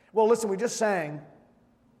Well, listen, we just sang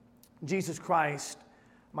Jesus Christ,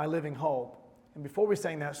 my living hope. And before we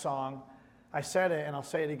sang that song, I said it, and I'll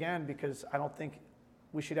say it again because I don't think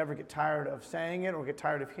we should ever get tired of saying it or get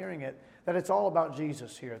tired of hearing it, that it's all about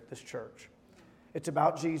Jesus here at this church. It's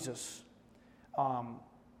about Jesus.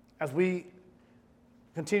 As we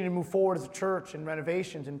continue to move forward as a church in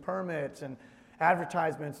renovations and permits and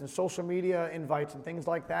advertisements and social media invites and things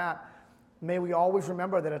like that, may we always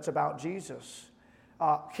remember that it's about Jesus.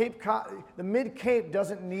 The Mid-Cape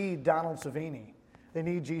doesn't need Donald Savini. They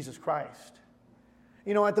need Jesus Christ.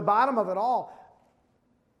 You know, at the bottom of it all,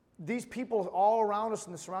 these people all around us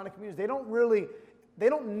in the surrounding communities, they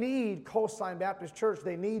don't need Coastline Baptist Church.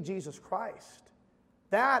 They need Jesus Christ.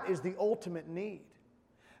 That is the ultimate need.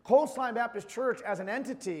 Coastline Baptist Church as an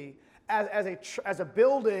entity, as a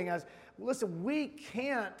building, listen, we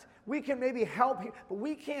can maybe help you, but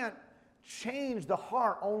we can't change the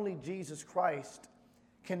heart. Only Jesus Christ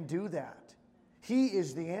can do that. He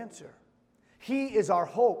is the answer. He is our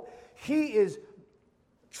hope. He is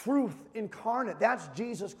truth incarnate. That's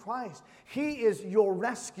Jesus Christ. He is your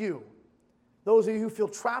rescue. Those of you who feel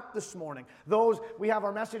trapped this morning, we have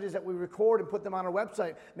our messages that we record and put them on our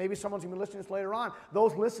website. Maybe someone's going to be listening to this later on.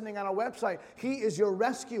 Those listening on our website, He is your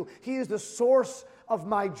rescue. He is the source of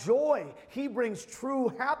my joy. He brings true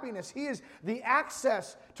happiness. He is the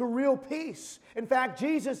access to real peace. In fact,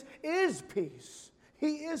 Jesus is peace.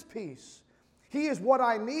 He is peace. He is what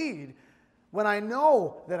I need when I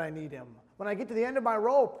know that I need Him. When I get to the end of my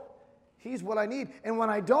rope, He's what I need. And when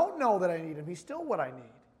I don't know that I need Him, He's still what I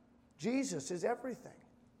need. Jesus is everything.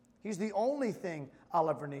 He's the only thing I'll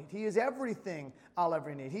ever need. He is everything I'll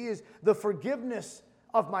ever need. He is the forgiveness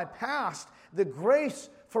of my past, the grace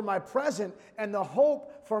for my present, and the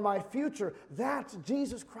hope for my future. That's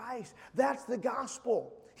Jesus Christ. That's the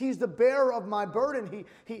gospel. He's the bearer of my burden.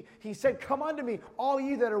 He said, "Come unto me, all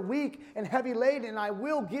ye that are weak and heavy laden, and I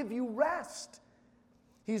will give you rest."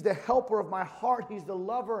 He's the helper of my heart. He's the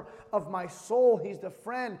lover of my soul. He's the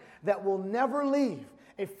friend that will never leave.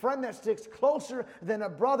 A friend that sticks closer than a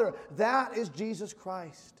brother. That is Jesus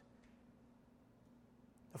Christ.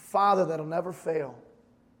 The Father that'll never fail.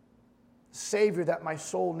 The Savior that my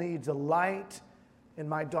soul needs. The light in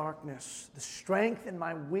my darkness. The strength in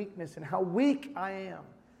my weakness and how weak I am.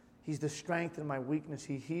 He's the strength in my weakness.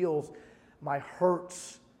 He heals my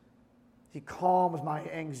hurts. He calms my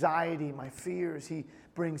anxiety, my fears. He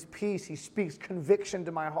brings peace. He speaks conviction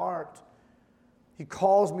to my heart. He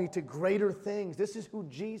calls me to greater things. This is who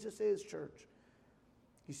Jesus is, church.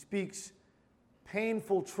 He speaks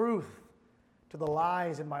painful truth to the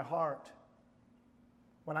lies in my heart.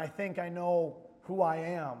 When I think I know who I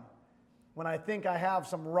am, when I think I have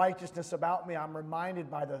some righteousness about me, I'm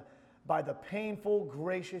reminded by the painful,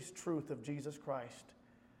 gracious truth of Jesus Christ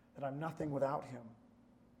that I'm nothing without Him.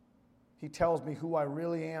 He tells me who I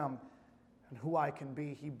really am and who I can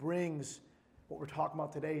be. He brings what we're talking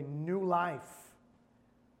about today, new life.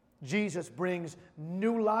 Jesus brings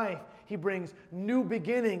new life. He brings new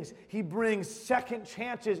beginnings. He brings second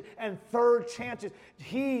chances and third chances.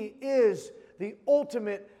 He is the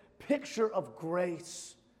ultimate picture of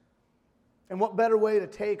grace. And what better way to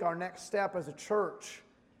take our next step as a church,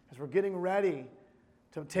 as we're getting ready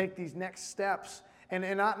to take these next steps, and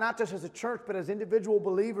not just as a church, but as individual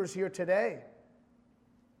believers here today.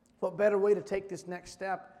 What better way to take this next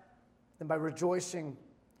step than by rejoicing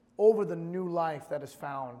over the new life that is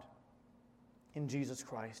found in Jesus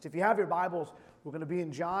Christ. If you have your Bibles, we're going to be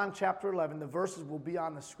in John chapter 11. The verses will be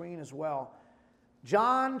on the screen as well.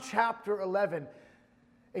 John chapter 11,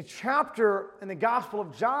 a chapter in the Gospel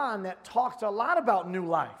of John that talks a lot about new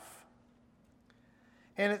life.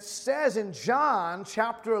 And it says in John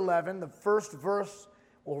chapter 11, the first verse,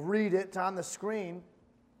 we'll read it on the screen.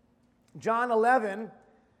 John 11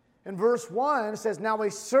 and verse 1 says, "Now a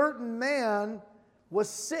certain man was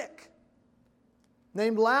sick,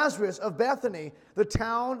 named Lazarus of Bethany, the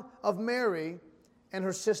town of Mary and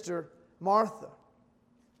her sister Martha."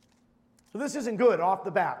 So this isn't good off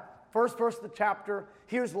the bat. First verse of the chapter,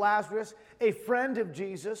 here's Lazarus, a friend of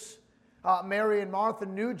Jesus. Mary and Martha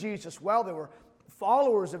knew Jesus well. They were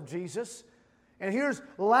followers of Jesus. And here's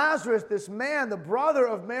Lazarus, this man, the brother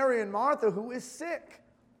of Mary and Martha, who is sick.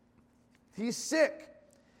 He's sick.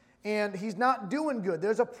 And he's not doing good.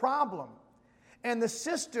 There's a problem. And the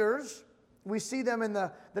sisters, we see them in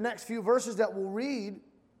the next few verses that we'll read,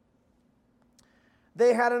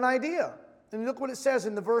 they had an idea. And look what it says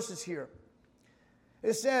in the verses here.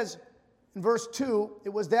 It says in verse 2, "It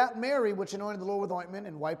was that Mary which anointed the Lord with ointment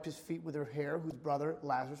and wiped his feet with her hair, whose brother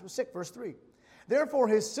Lazarus was sick." Verse 3, "Therefore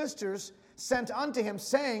his sisters sent unto him,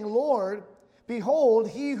 saying, Lord, behold,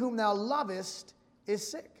 he whom thou lovest is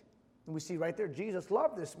sick." And we see right there, Jesus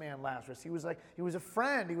loved this man, Lazarus. He was a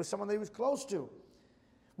friend. He was someone that he was close to.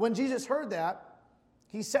 When Jesus heard that,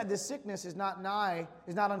 he said, this sickness is not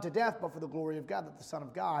unto death, but for the glory of God, that the Son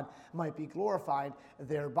of God might be glorified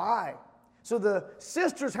thereby. So the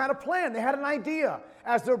sisters had a plan. They had an idea.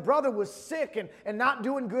 As their brother was sick and not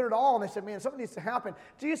doing good at all, and they said, man, something needs to happen.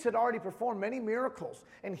 Jesus had already performed many miracles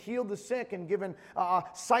and healed the sick and given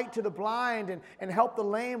sight to the blind and helped the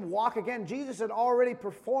lame walk again. Jesus had already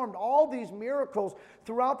performed all these miracles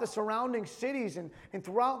throughout the surrounding cities and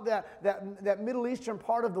throughout that Middle Eastern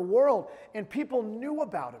part of the world. And people knew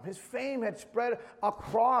about him. His fame had spread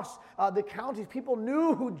across the counties. People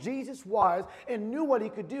knew who Jesus was and knew what he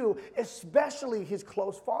could do, especially his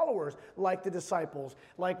close followers, like the disciples,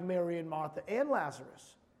 like Mary and Martha and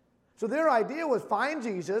Lazarus. So their idea was find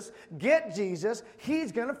Jesus, get Jesus.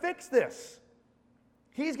 He's going to fix this.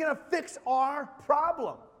 He's going to fix our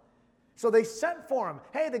problem. So they sent for him.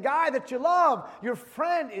 Hey, the guy that you love, your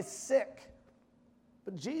friend is sick.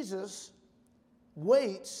 But Jesus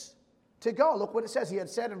waits to go. Look what it says. He had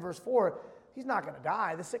said in verse 4, he's not going to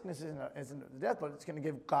die. The sickness isn't death, but it's going to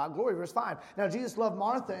give God glory. Verse 5. Now Jesus loved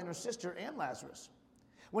Martha and her sister and Lazarus.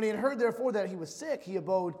 When he had heard, therefore, that he was sick, he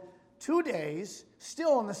abode 2 days,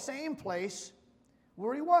 still in the same place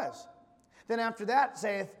where he was. Then after that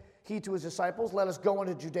saith he to his disciples, let us go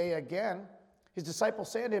into Judea again. His disciples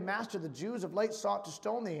say unto him, Master, the Jews of late sought to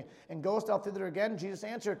stone thee, and goest thou thither again? Jesus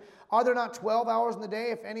answered, Are there not 12 hours in the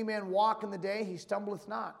day? If any man walk in the day, he stumbleth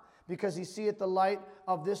not, because he seeth the light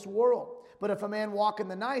of this world. But if a man walk in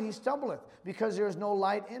the night, he stumbleth, because there is no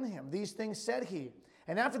light in him. These things said he.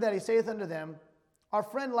 And after that he saith unto them, Our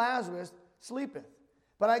friend Lazarus sleepeth,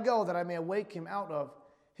 but I go that I may awake him out of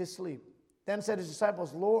his sleep. Then said his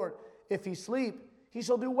disciples, Lord, if he sleep, he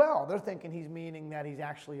shall do well. They're thinking he's meaning that he's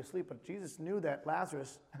actually asleep, but Jesus knew that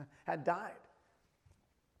Lazarus had died.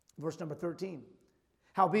 Verse number 13.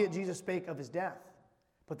 Howbeit Jesus spake of his death,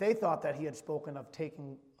 but they thought that he had spoken of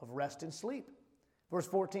taking of rest and sleep. Verse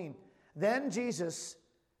 14. Then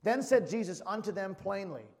said Jesus unto them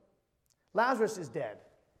plainly, Lazarus is dead.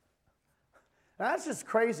 Now that's just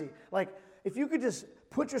crazy. Like, if you could just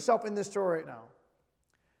put yourself in this story right now.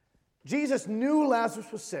 Jesus knew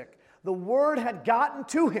Lazarus was sick. The word had gotten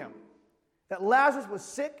to him that Lazarus was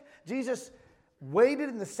sick. Jesus waited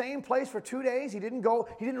in the same place for 2 days. He didn't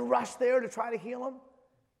rush there to try to heal him.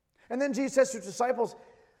 And then Jesus says to his disciples,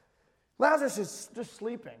 Lazarus is just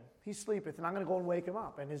sleeping. He sleepeth, and I'm going to go and wake him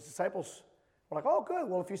up. And his disciples were like, oh, good.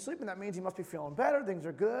 Well, if he's sleeping, that means he must be feeling better. Things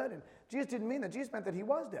are good. And Jesus didn't mean that. Jesus meant that he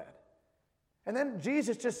was dead. And then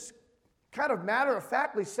Jesus just kind of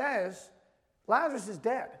matter-of-factly says, Lazarus is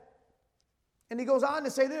dead. And he goes on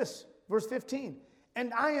to say this, verse 15,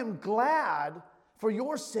 And I am glad for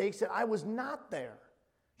your sakes that I was not there,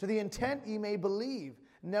 to the intent ye may believe.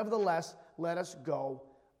 Nevertheless, let us go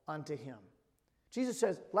unto him. Jesus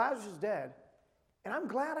says, Lazarus is dead, and I'm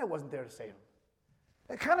glad I wasn't there to save him.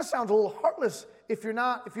 It kind of sounds a little heartless if you're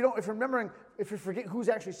forget who's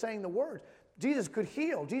actually saying the words. Jesus could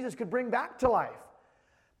heal. Jesus could bring back to life.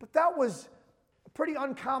 But that was a pretty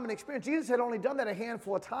uncommon experience. Jesus had only done that a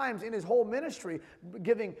handful of times in his whole ministry,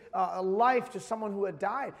 giving a life to someone who had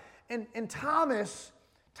died. And Thomas,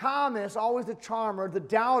 always the charmer, the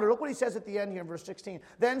doubter, look what he says at the end here in verse 16.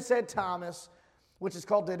 Then said Thomas, which is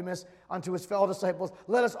called Didymus, unto his fellow disciples,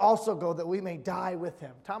 let us also go that we may die with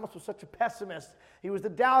him. Thomas was such a pessimist. He was the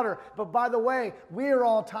doubter. But by the way, we are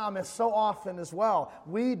all Thomas so often as well.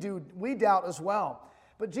 We doubt as well.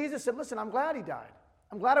 But Jesus said, listen, I'm glad he died.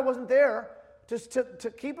 I'm glad I wasn't there just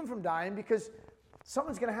to keep him from dying, because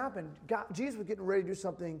something's going to happen. Jesus was getting ready to do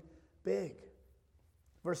something big.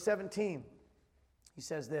 Verse 17, he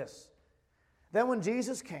says this. Then when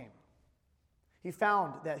Jesus came, he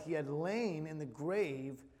found that he had lain in the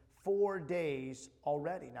grave 4 days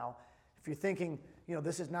already. Now, if you're thinking,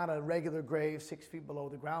 this is not a regular grave 6 feet below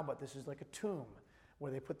the ground, but this is like a tomb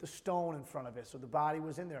where they put the stone in front of it, so the body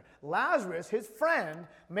was in there. Lazarus, his friend,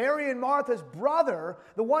 Mary and Martha's brother,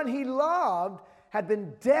 the one he loved, had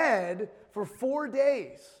been dead for 4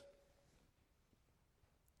 days.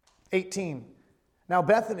 18. Now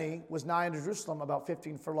Bethany was nigh unto Jerusalem, about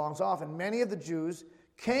 15 furlongs off, and many of the Jews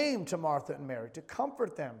came to Martha and Mary to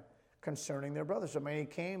comfort them concerning their brother. So many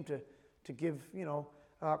came to give,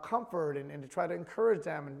 comfort and to try to encourage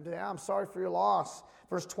them. And I'm sorry for your loss.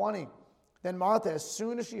 Verse 20. Then Martha, as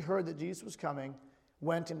soon as she heard that Jesus was coming,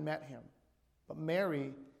 went and met him. But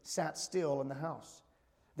Mary sat still in the house.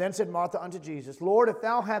 Then said Martha unto Jesus, Lord, if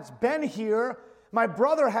thou hadst been here, my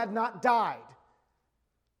brother had not died.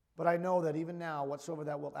 But I know that even now, whatsoever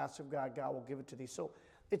thou wilt ask of God, God will give it to thee. So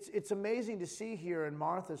it's amazing to see here in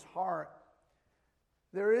Martha's heart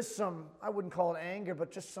there is some, I wouldn't call it anger,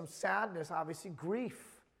 but just some sadness, obviously, grief.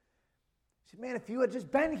 She said, man, if you had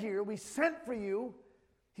just been here, we sent for you,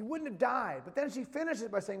 he wouldn't have died. But then she finishes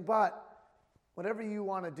by saying, but whatever you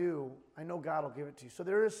want to do, I know God will give it to you. So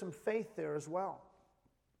there is some faith there as well.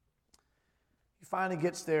 He finally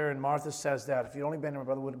gets there, and Martha says that, if you'd only been here, my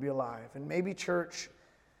brother wouldn't be alive. And maybe, church,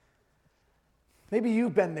 maybe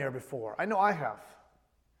you've been there before. I know I have.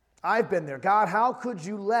 I've been there. God, how could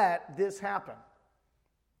you let this happen?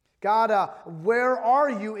 God, where are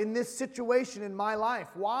you in this situation in my life?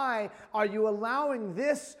 Why are you allowing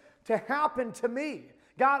this to happen to me?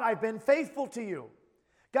 God, I've been faithful to you.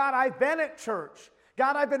 God, I've been at church.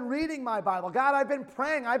 God, I've been reading my Bible. God, I've been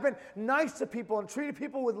praying. I've been nice to people and treated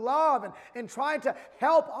people with love and trying to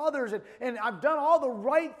help others. And I've done all the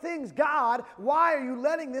right things. God, why are you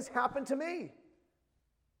letting this happen to me?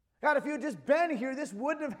 God, if you had just been here, this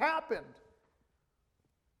wouldn't have happened.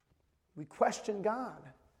 We question God.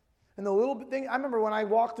 And the little thing, I remember when I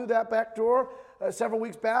walked through that back door several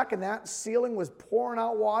weeks back and that ceiling was pouring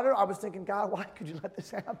out water, I was thinking, God, why could you let this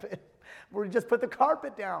happen? Where you just put the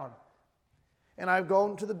carpet down. And I've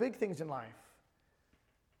gone to the big things in life.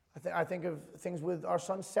 I think of things with our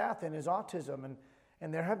son Seth and his autism,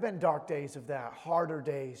 and there have been dark days of that, harder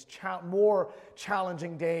days, more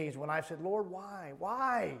challenging days when I've said, Lord, why?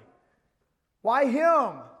 Why? Why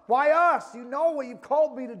him? Why us? You know what you've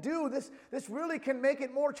called me to do. This really can make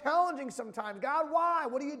it more challenging sometimes. God, why?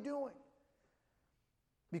 What are you doing?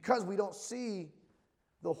 Because we don't see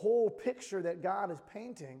the whole picture that God is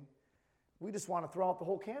painting, we just want to throw out the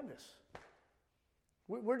whole canvas.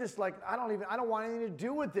 We're just like, I don't want anything to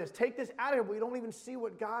do with this. Take this out of here. We don't even see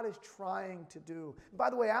what God is trying to do. By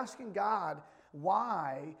the way, asking God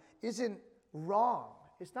why isn't wrong.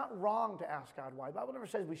 It's not wrong to ask God why. The Bible never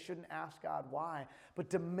says we shouldn't ask God why, but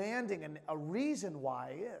demanding a reason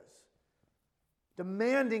why is.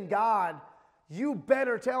 Demanding God, you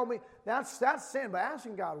better tell me. That's sin. But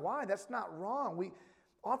asking God why, that's not wrong.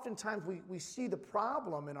 Oftentimes we see the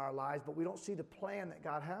problem in our lives, but we don't see the plan that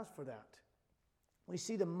God has for that. We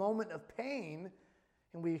see the moment of pain,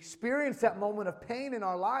 and we experience that moment of pain in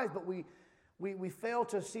our lives, but we fail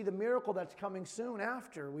to see the miracle that's coming soon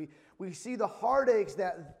after. We see the heartaches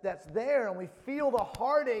that's there, and we feel the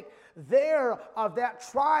heartache there of that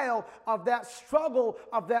trial, of that struggle,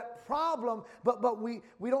 of that problem, but we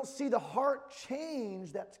don't see the heart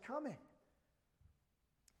change that's coming.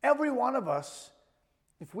 Every one of us,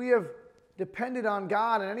 if we have depended on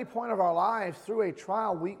God at any point of our lives through a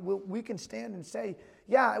trial, we can stand and say,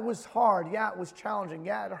 yeah, it was hard. Yeah, it was challenging.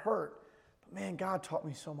 Yeah, it hurt. But man, God taught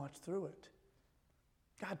me so much through it.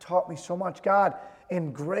 God taught me so much. God,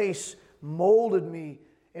 in grace, molded me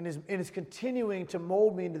and is continuing to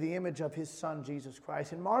mold me into the image of His Son, Jesus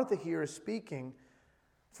Christ. And Martha here is speaking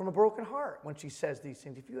from a broken heart when she says these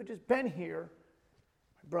things. If you had just been here,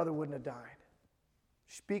 my brother wouldn't have died.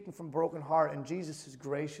 Speaking from a broken heart, and Jesus is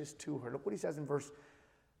gracious to her. Look what He says in verse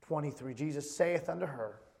 23. Jesus saith unto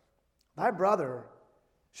her, thy brother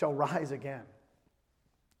shall rise again.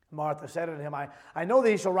 Martha said unto him, I know that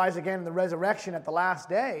he shall rise again in the resurrection at the last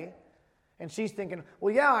day. And she's thinking,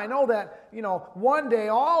 well, yeah, I know that, one day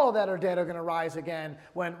all of that are dead are going to rise again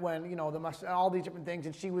when all these different things.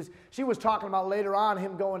 And she was talking about later on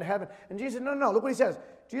him going to heaven. And Jesus said, no, look what He says.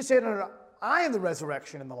 Jesus said unto her, I am the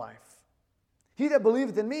resurrection and the life. He that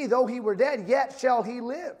believeth in me, though he were dead, yet shall he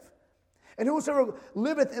live. And whosoever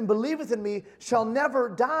liveth and believeth in me shall never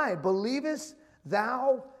die. Believest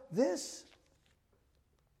thou this?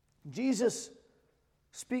 Jesus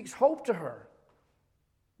speaks hope to her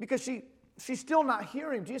because she's still not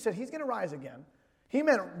hearing. Jesus said, He's going to rise again. He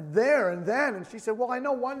meant there and then. And she said, well, I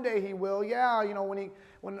know one day He will. Yeah,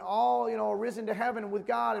 when all, are risen to heaven with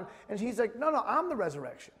God. And He's like, no, I'm the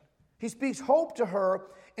resurrection. He speaks hope to her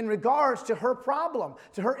in regards to her problem,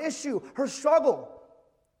 to her issue, her struggle.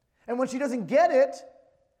 And when she doesn't get it,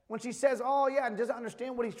 when she says, oh yeah, and doesn't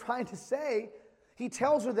understand what He's trying to say, He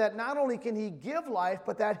tells her that not only can He give life,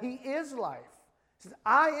 but that He is life. He says,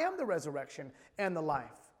 I am the resurrection and the life.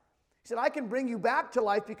 He said, I can bring you back to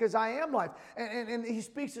life because I am life. And He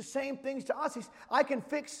speaks the same things to us. I can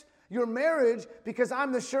fix your marriage because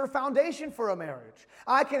I'm the sure foundation for a marriage.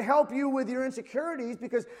 I can help you with your insecurities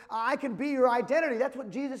because I can be your identity. That's what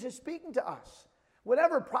Jesus is speaking to us.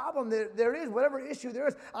 Whatever problem there is, whatever issue there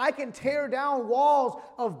is, I can tear down walls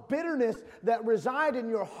of bitterness that reside in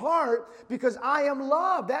your heart because I am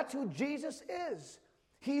love. That's who Jesus is.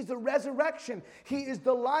 He's the resurrection. He is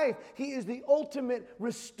the life. He is the ultimate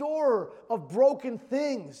restorer of broken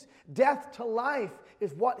things. Death to life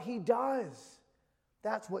is what He does.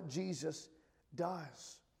 That's what Jesus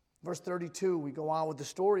does. Verse 32, we go on with the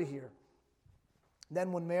story here.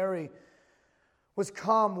 Then when Mary was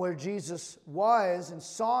come where Jesus was and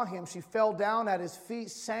saw him, she fell down at his feet,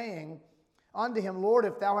 saying unto him, Lord,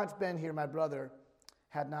 if thou hadst been here, my brother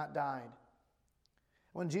had not died.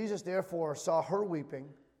 When Jesus therefore saw her weeping,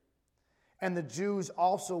 and the Jews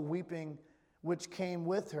also weeping, which came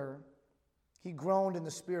with her, he groaned in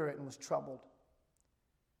the spirit and was troubled,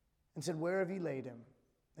 and said, Where have ye laid him?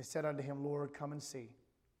 They said unto him, Lord, come and see.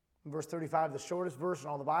 In verse 35, the shortest verse in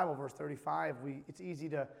all the Bible, verse 35, it's easy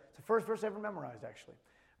to, it's the first verse ever memorized, actually.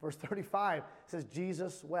 Verse 35 says,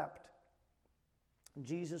 Jesus wept.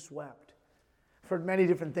 Jesus wept. I've heard many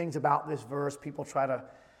different things about this verse. People try to,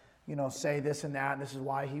 say this and that, and this is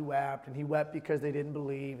why he wept because they didn't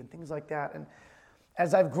believe, and things like that. And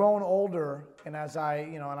as I've grown older, and as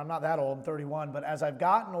and I'm not that old, I'm 31, but as I've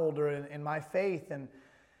gotten older in my faith, and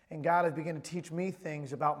God has begun to teach me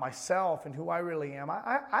things about myself and who I really am,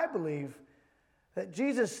 I believe that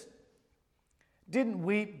Jesus didn't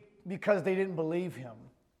weep because they didn't believe him.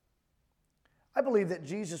 I believe that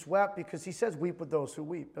Jesus wept because he says, weep with those who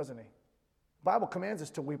weep, doesn't he? The Bible commands us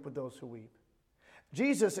to weep with those who weep.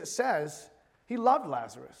 Jesus, it says, he loved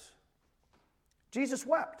Lazarus. Jesus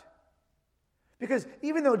wept. Because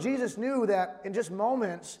even though Jesus knew that in just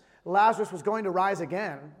moments Lazarus was going to rise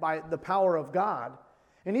again by the power of God,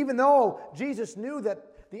 and even though Jesus knew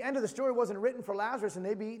that the end of the story wasn't written for Lazarus and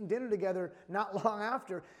they'd be eating dinner together not long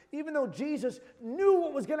after, even though Jesus knew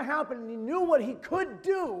what was going to happen and he knew what he could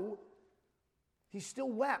do, he still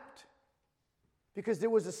wept. Because there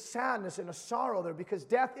was a sadness and a sorrow there, because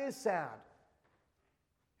death is sad.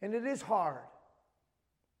 And it is hard.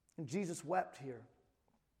 And Jesus wept here.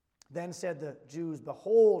 Then said the Jews,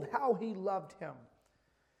 Behold, how he loved him.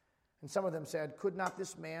 And some of them said, Could not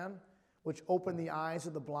this man, which opened the eyes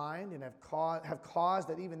of the blind, and have caused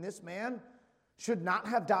that even this man should not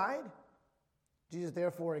have died? Jesus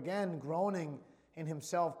therefore, again groaning in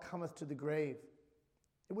himself, cometh to the grave.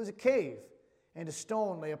 It was a cave, and a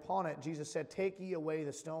stone lay upon it. Jesus said, Take ye away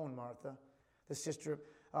the stone, Martha, the sister.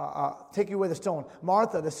 Take ye away the stone.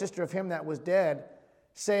 Martha, the sister of him that was dead,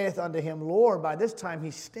 saith unto him, Lord, by this time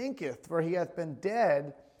he stinketh, for he hath been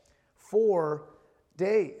dead 4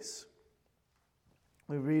 days.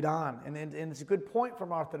 We read on, and it's a good point for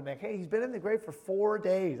Martha to make. Hey, he's been in the grave for 4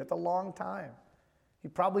 days. That's a long time. He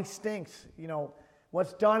probably stinks.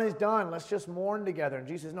 What's done is done. Let's just mourn together. And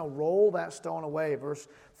Jesus says, No, roll that stone away. Verse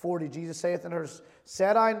 40, Jesus saith unto her,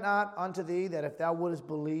 Said I not unto thee that if thou wouldest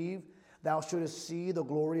believe, thou shouldest see the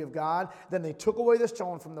glory of God? Then they took away the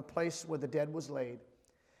stone from the place where the dead was laid.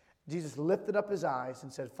 Jesus lifted up his eyes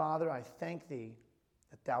and said, Father, I thank thee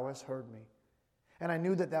that thou hast heard me. And I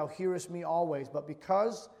knew that thou hearest me always. But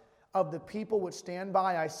because of the people which stand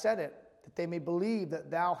by, I said it, that they may believe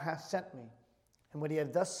that thou hast sent me. And when he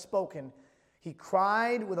had thus spoken, he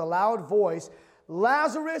cried with a loud voice,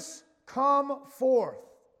 Lazarus, come forth.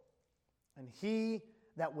 And he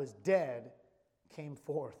that was dead came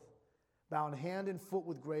forth, bound hand and foot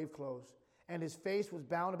with grave clothes, and his face was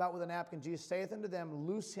bound about with a napkin. Jesus saith unto them,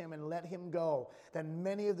 Loose him and let him go. Then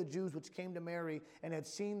many of the Jews which came to Mary and had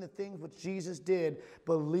seen the things which Jesus did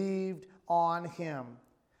believed on him.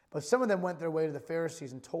 But some of them went their way to the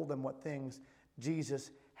Pharisees and told them what things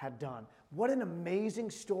Jesus had done. What an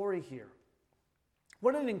amazing story here.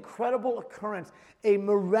 What an incredible occurrence. A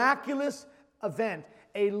miraculous event.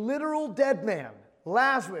 A literal dead man,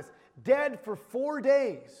 Lazarus, dead for 4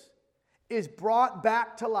 days, is brought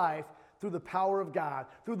back to life through the power of God,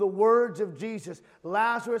 through the words of Jesus.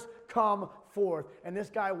 Lazarus, come forth. And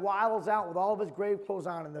this guy waddles out with all of his grave clothes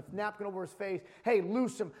on and the napkin over his face. Hey,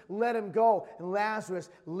 loose him, let him go. And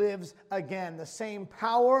Lazarus lives again. The same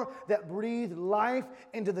power that breathed life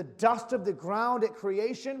into the dust of the ground at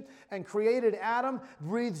creation and created Adam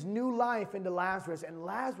breathes new life into Lazarus. And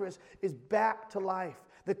Lazarus is back to life.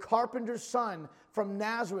 The carpenter's son from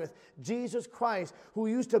Nazareth, Jesus Christ, who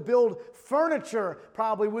used to build furniture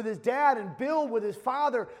probably with his dad and build with his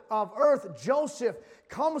father of earth, Joseph,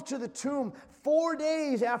 comes to the tomb 4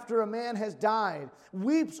 days after a man has died,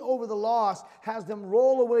 weeps over the loss, has them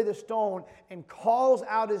roll away the stone, and calls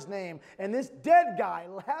out his name. And this dead guy,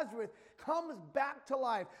 Lazarus, comes back to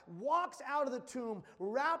life, walks out of the tomb,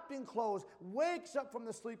 wrapped in clothes, wakes up from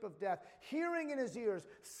the sleep of death, hearing in his ears,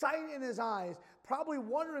 sight in his eyes, probably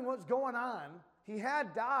wondering what's going on. He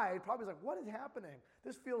had died, probably was like, what is happening?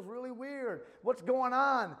 This feels really weird. What's going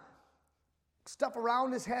on? Stuff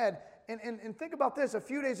around his head. And think about this. A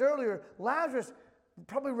few days earlier, Lazarus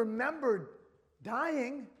probably remembered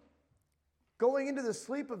dying, going into the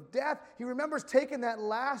sleep of death. He remembers taking that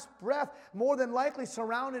last breath, more than likely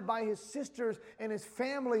surrounded by his sisters and his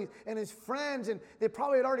family and his friends, and they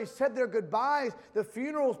probably had already said their goodbyes. The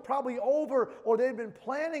funeral's probably over, or they'd been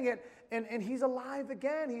planning it, and he's alive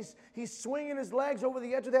again. He's swinging his legs over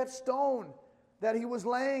the edge of that stone that he was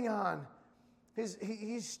laying on.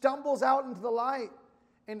 He stumbles out into the light,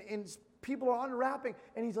 and people are unwrapping,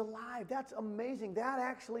 and he's alive. That's amazing. That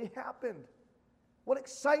actually happened. What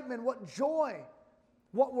excitement, what joy.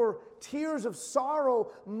 What were tears of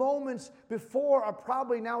sorrow moments before are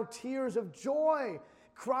probably now tears of joy,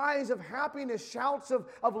 cries of happiness, shouts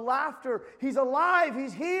of laughter. He's alive,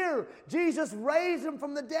 he's here. Jesus raised him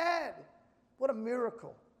from the dead. What a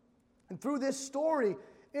miracle. And through this story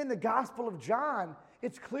in the Gospel of John,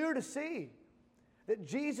 it's clear to see that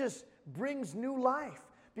Jesus brings new life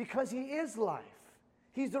because he is life.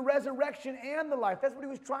 He's the resurrection and the life. That's what he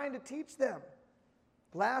was trying to teach them.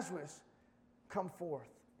 Lazarus, come forth.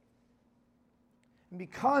 And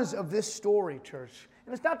because of this story, church,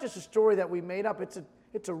 and it's not just a story that we made up, it's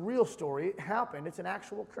a real story. It happened. It's an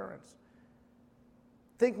actual occurrence.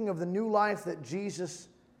 Thinking of the new life that Jesus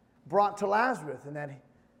brought to Lazarus and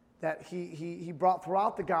that he brought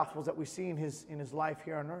throughout the Gospels that we see in his life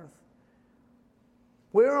here on earth.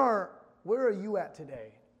 Where are you at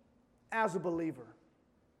today as a believer,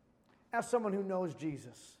 as someone who knows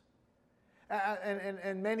Jesus?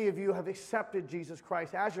 And many of you have accepted Jesus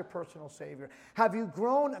Christ as your personal Savior. Have you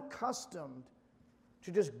grown accustomed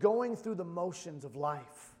to just going through the motions of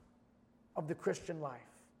life, of the Christian life?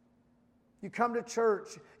 You come to church.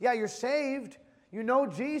 Yeah, you're saved. You know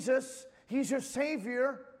Jesus. He's your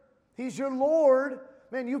Savior. He's your Lord.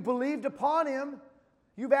 Man, you've believed upon Him.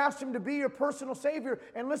 You've asked Him to be your personal Savior.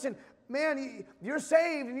 And listen, man, you're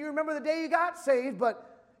saved, and you remember the day you got saved,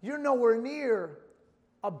 but you're nowhere near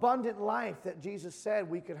abundant life that Jesus said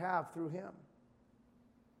we could have through Him.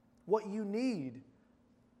 What you need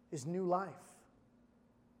is new life.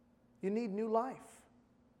 You need new life.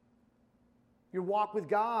 Your walk with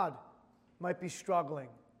God might be struggling,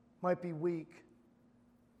 might be weak.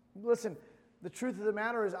 Listen, the truth of the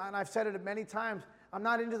matter is, and I've said it many times, I'm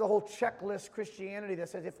not into the whole checklist Christianity that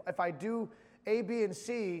says if I do A, B, and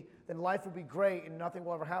C, then life will be great and nothing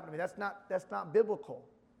will ever happen to me. That's not biblical.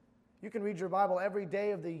 You can read your Bible every day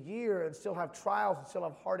of the year and still have trials and still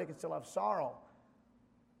have heartache and still have sorrow.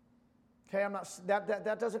 Okay,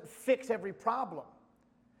 that doesn't fix every problem,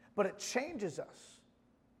 but it changes us.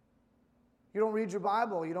 You don't read your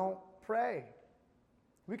Bible, you don't pray.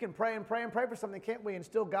 We can pray and pray and pray for something, can't we? And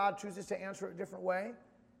still God chooses to answer it a different way.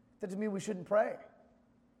 That doesn't mean we shouldn't pray.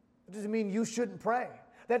 That doesn't mean you shouldn't pray.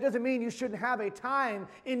 That doesn't mean you shouldn't have a time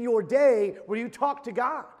in your day where you talk to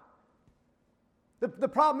God. The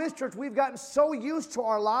problem is, church, we've gotten so used to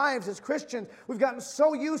our lives as Christians. We've gotten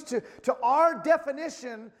so used to our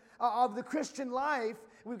definition of the Christian life.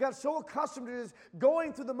 We've got so accustomed to just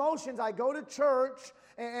going through the motions. I go to church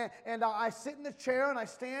and I sit in the chair and I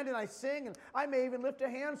stand and I sing, and I may even lift a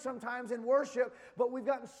hand sometimes in worship, but we've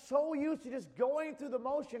gotten so used to just going through the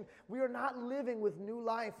motion, we are not living with new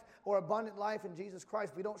life or abundant life in Jesus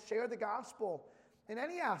Christ. We don't share the gospel in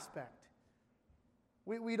any aspect.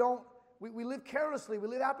 We live carelessly. We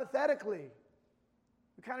live apathetically.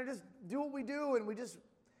 We kind of just do what we do, and we just,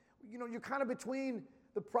 you're kind of between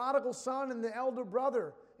the prodigal son and the elder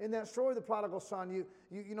brother in that story of the prodigal son.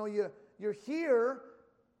 You're here,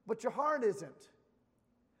 but your heart isn't.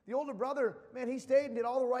 The older brother, man, he stayed and did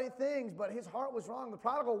all the right things, but his heart was wrong. The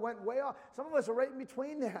prodigal went way off. Some of us are right in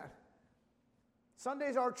between that.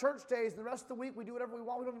 Sundays are our church days, and the rest of the week we do whatever we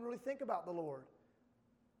want. We don't even really think about the Lord.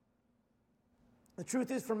 The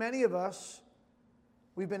truth is, for many of us,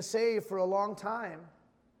 we've been saved for a long time,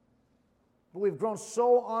 but we've grown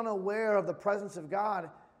so unaware of the presence of God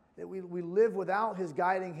that we live without His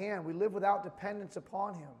guiding hand. We live without dependence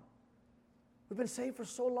upon Him. We've been saved for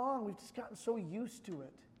so long, we've just gotten so used to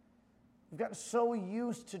it. We've gotten so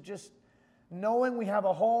used to just knowing we have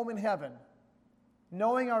a home in heaven,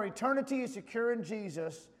 knowing our eternity is secure in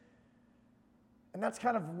Jesus, and that's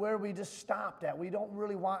kind of where we just stopped at. We don't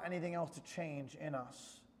really want anything else to change in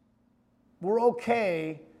us. We're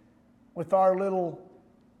okay with our little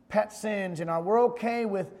pet sins, and we're okay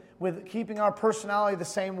with keeping our personality the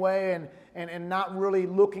same way and not really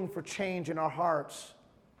looking for change in our hearts.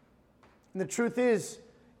 And the truth is,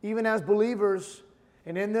 even as believers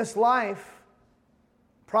and in this life,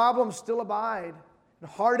 problems still abide, and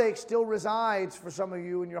heartache still resides for some of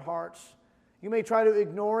you in your hearts. You may try to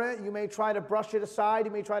ignore it. You may try to brush it aside.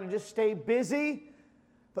 You may try to just stay busy.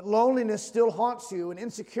 But loneliness still haunts you, and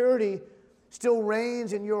insecurity still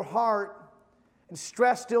reigns in your heart. and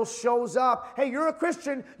stress still shows up. Hey, you're a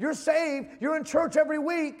Christian, you're saved, you're in church every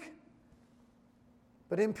week.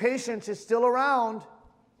 But impatience is still around,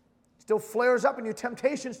 still flares up in you.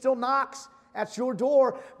 Temptation still knocks at your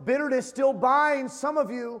door. Bitterness still binds some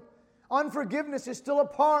of you. Unforgiveness is still a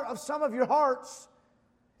part of some of your hearts.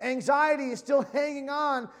 Anxiety is still hanging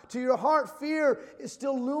on to your heart. Fear is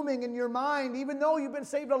still looming in your mind. Even though you've been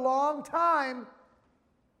saved a long time,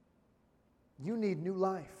 you need new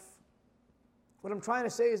life. What I'm trying to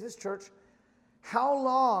say is this, church, how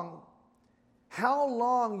long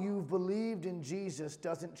you've believed in Jesus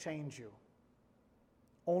doesn't change you.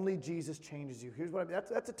 Only Jesus changes you. Here's what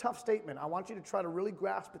that's a tough statement. I want you to try to really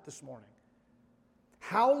grasp it this morning.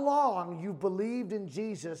 How long you've believed in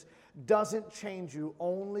Jesus doesn't change you.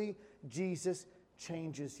 Only Jesus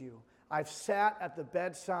changes you. I've sat at the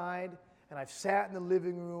bedside and I've sat in the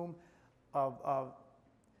living room of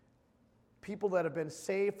people that have been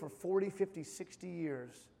saved for 40, 50, 60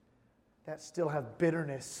 years that still have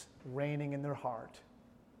bitterness reigning in their heart.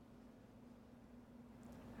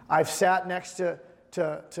 I've sat next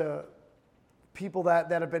to people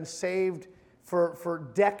that have been saved for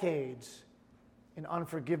decades, and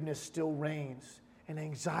unforgiveness still reigns, and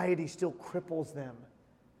anxiety still cripples them.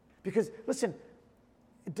 Because, listen,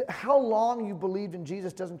 how long you believed in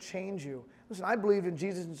Jesus doesn't change you. Listen, I believed in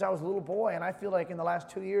Jesus since I was a little boy, and I feel like in the last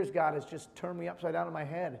 2 years, God has just turned me upside down in my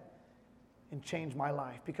head and changed my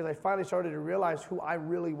life, because I finally started to realize who I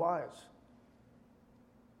really was.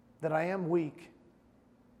 That I am weak,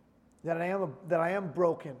 that I am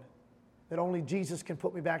broken, that only Jesus can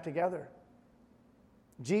put me back together.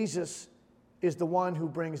 Jesus is the one who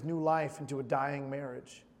brings new life into a dying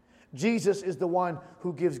marriage. Jesus is the one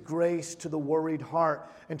who gives grace to the worried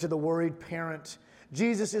heart and to the worried parent.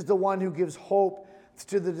 Jesus is the one who gives hope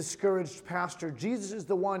to the discouraged pastor. Jesus is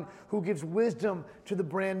the one who gives wisdom to the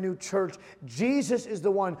brand new church. Jesus is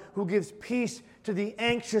the one who gives peace to the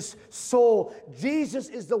anxious soul. Jesus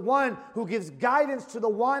is the one who gives guidance to the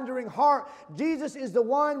wandering heart. Jesus is the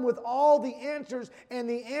one with all the answers, and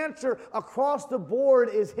the answer across the board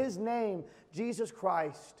is His name, Jesus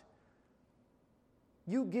Christ.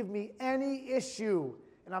 You give me any issue,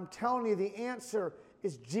 and I'm telling you the answer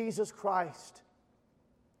is Jesus Christ.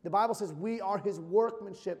 The Bible says we are His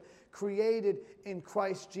workmanship, created in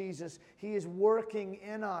Christ Jesus. He is working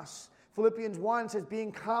in us. Philippians 1 says,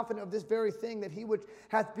 being confident of this very thing, that He which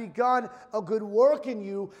hath begun a good work in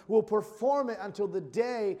you will perform it until the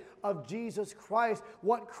day of Jesus Christ.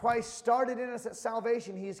 What Christ started in us at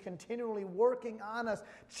salvation, He is continually working on us,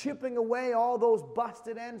 chipping away all those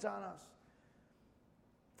busted ends on us.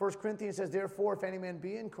 1 Corinthians says, therefore, if any man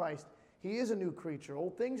be in Christ, he is a new creature.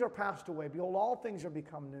 Old things are passed away. Behold, all things are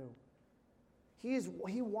become new.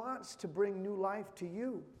 He wants to bring new life to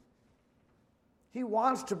you. He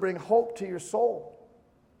wants to bring hope to your soul.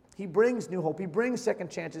 He brings new hope. He brings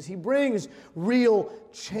second chances. He brings real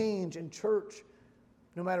change in church.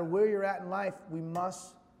 No matter where you're at in life, we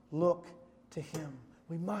must look to Him.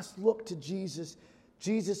 We must look to Jesus.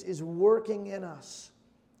 Jesus is working in us.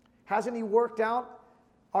 Hasn't He worked out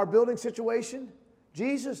our building situation?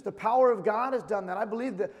 Jesus, the power of God, has done that. I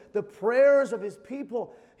believe that the prayers of His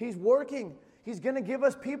people, He's working. He's going to give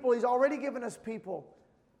us people. He's already given us people.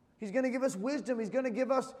 He's going to give us wisdom. He's going to give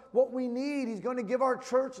us what we need. He's going to give our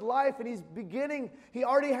church life, and He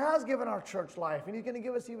already has given our church life, and He's going to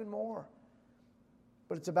give us even more.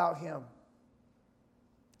 But it's about Him.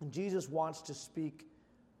 And Jesus wants to speak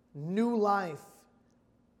new life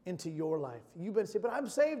into your life. You've been saved, but I'm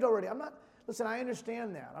saved already. Listen, I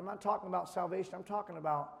understand that. I'm not talking about salvation. I'm talking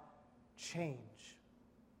about change.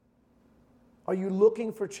 Are you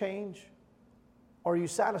looking for change? Or are you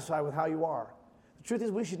satisfied with how you are? The truth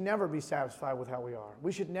is, we should never be satisfied with how we are.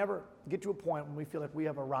 We should never get to a point when we feel like we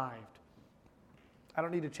have arrived. I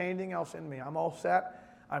don't need to change anything else in me. I'm all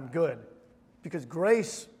set. I'm good. Because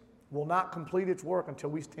grace will not complete its work until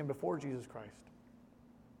we stand before Jesus Christ.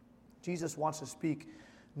 Jesus wants to speak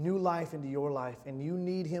new life into your life, and you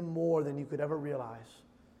need Him more than you could ever realize.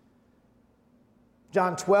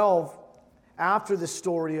 John 12, after the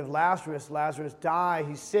story of Lazarus dies,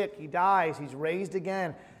 he's sick, he dies, he's raised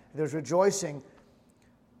again, there's rejoicing.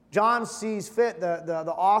 John sees fit,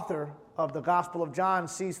 the author of the Gospel of John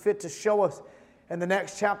sees fit to show us in the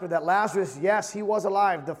next chapter that Lazarus, yes, he was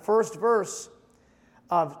alive. The first verse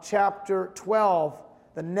of chapter 12,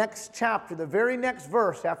 the next chapter, the very next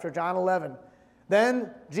verse after John 11,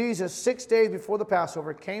 then Jesus, 6 days before the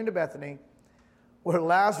Passover, came to Bethany, where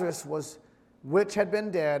Lazarus was, which had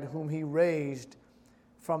been dead, whom He raised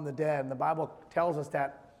from the dead. And the Bible tells us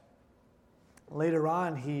that later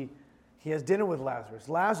on he has dinner with Lazarus.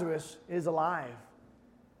 Lazarus is alive.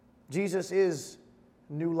 Jesus is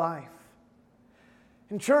new life.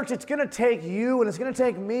 In church, it's going to take you and it's going to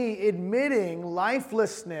take me admitting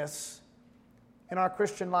lifelessness in our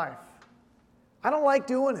Christian life. I don't like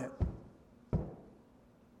doing it.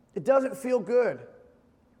 It doesn't feel good.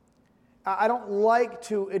 I don't like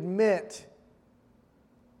to admit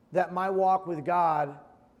that my walk with God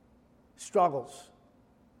struggles.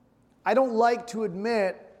 I don't like to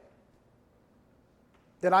admit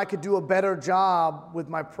that I could do a better job with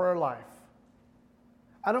my prayer life.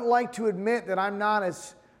 I don't like to admit that I'm not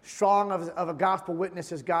as strong of a gospel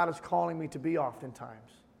witness as God is calling me to be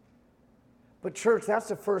oftentimes. But church, that's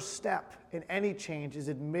the first step in any change, is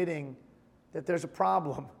admitting that there's a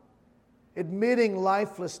problem. Admitting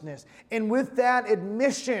lifelessness. And with that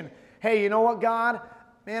admission, hey, you know what, God?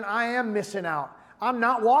 Man, I am missing out. I'm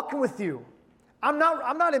not walking with you. I'm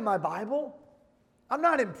not in my Bible. I'm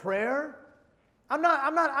not in prayer. I'm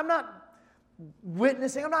not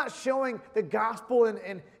witnessing. I'm not showing the gospel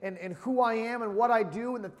and who I am and what I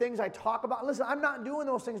do and the things I talk about. Listen, I'm not doing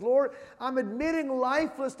those things, Lord. I'm admitting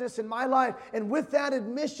lifelessness in my life. And with that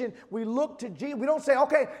admission, we look to Jesus. We don't say,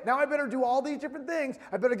 okay, now I better do all these different things.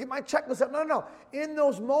 I better get my checklist up. No. In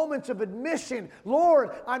those moments of admission,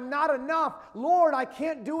 Lord, I'm not enough. Lord, I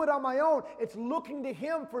can't do it on my own. It's looking to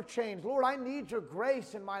Him for change. Lord, I need your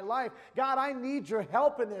grace in my life. God, I need your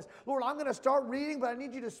help in this. Lord, I'm going to start reading, but I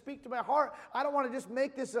need you to speak to my heart. I don't want to just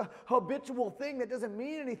make this a habitual thing that doesn't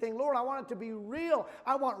mean anything. Lord, I want it to be real.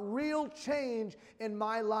 I want real change in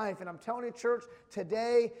my life. And I'm telling you, church,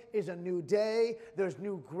 today is a new day. There's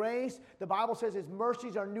new grace. The Bible says His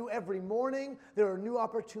mercies are new every morning. There are new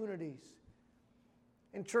opportunities.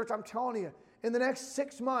 In church, I'm telling you, in the next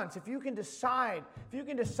 6 months, if you can decide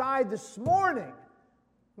this morning,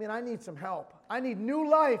 I need some help. I need new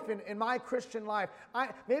life in my Christian life.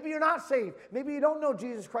 Maybe you're not saved. Maybe you don't know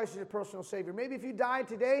Jesus Christ as your personal Savior. Maybe if you died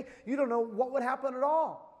today, you don't know what would happen at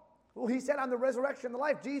all. Well, He said, I'm the resurrection and the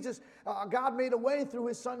life. God made a way through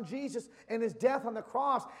His Son Jesus and His death on the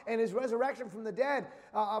cross and His resurrection from the dead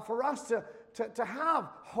for us to have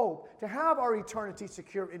hope, to have our eternity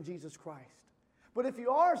secure in Jesus Christ. But if you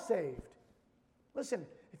are saved, listen,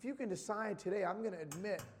 if you can decide today, I'm going to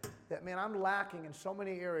admit that, man, I'm lacking in so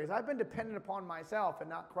many areas. I've been dependent upon myself and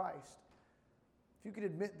not Christ. If you could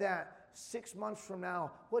admit that 6 months from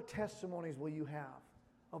now, what testimonies will you have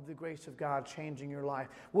of the grace of God changing your life?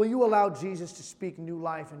 Will you allow Jesus to speak new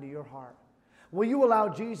life into your heart? Will you allow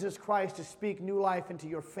Jesus Christ to speak new life into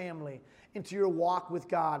your family, into your walk with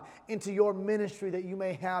God, into your ministry that you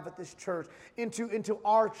may have at this church, into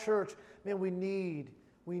our church? Man, we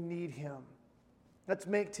need Him. Let's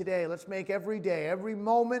make every day, every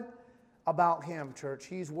moment about Him, church.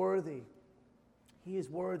 He's worthy. He is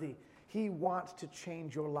worthy. He wants to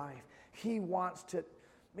change your life. He wants to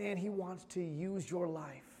use your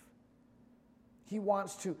life. He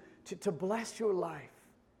wants to bless your life.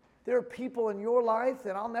 There are people in your life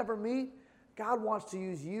that I'll never meet. God wants to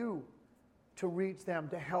use you to reach them,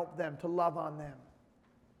 to help them, to love on them.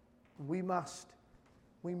 We must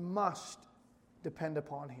depend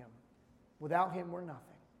upon Him. Without Him, we're nothing.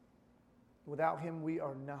 Without Him, we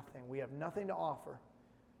are nothing. We have nothing to offer.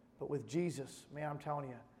 But with Jesus, man, I'm telling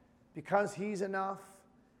you, because He's enough,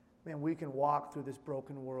 man, we can walk through this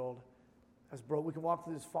broken world. We can walk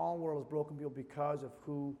through this fallen world as broken people because of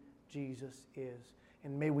who Jesus is.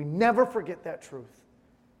 And may we never forget that truth.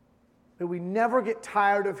 May we never get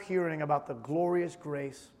tired of hearing about the glorious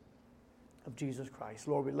grace of Jesus Christ.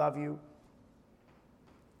 Lord, we love You.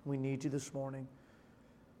 We need You this morning.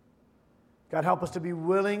 God, help us to be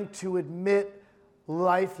willing to admit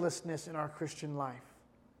lifelessness in our Christian life.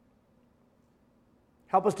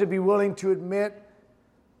 Help us to be willing to admit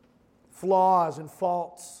flaws and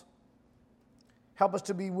faults. Help us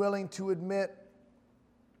to be willing to admit,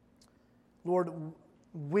 Lord,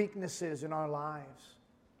 weaknesses in our lives.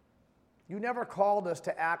 You never called us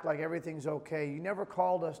to act like everything's okay. You never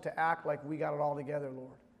called us to act like we got it all together,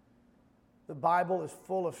 Lord. The Bible is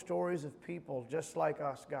full of stories of people just like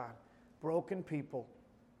us, God. Broken people.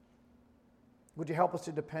 Would You help us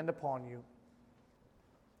to depend upon You?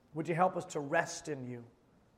 Would You help us to rest in You?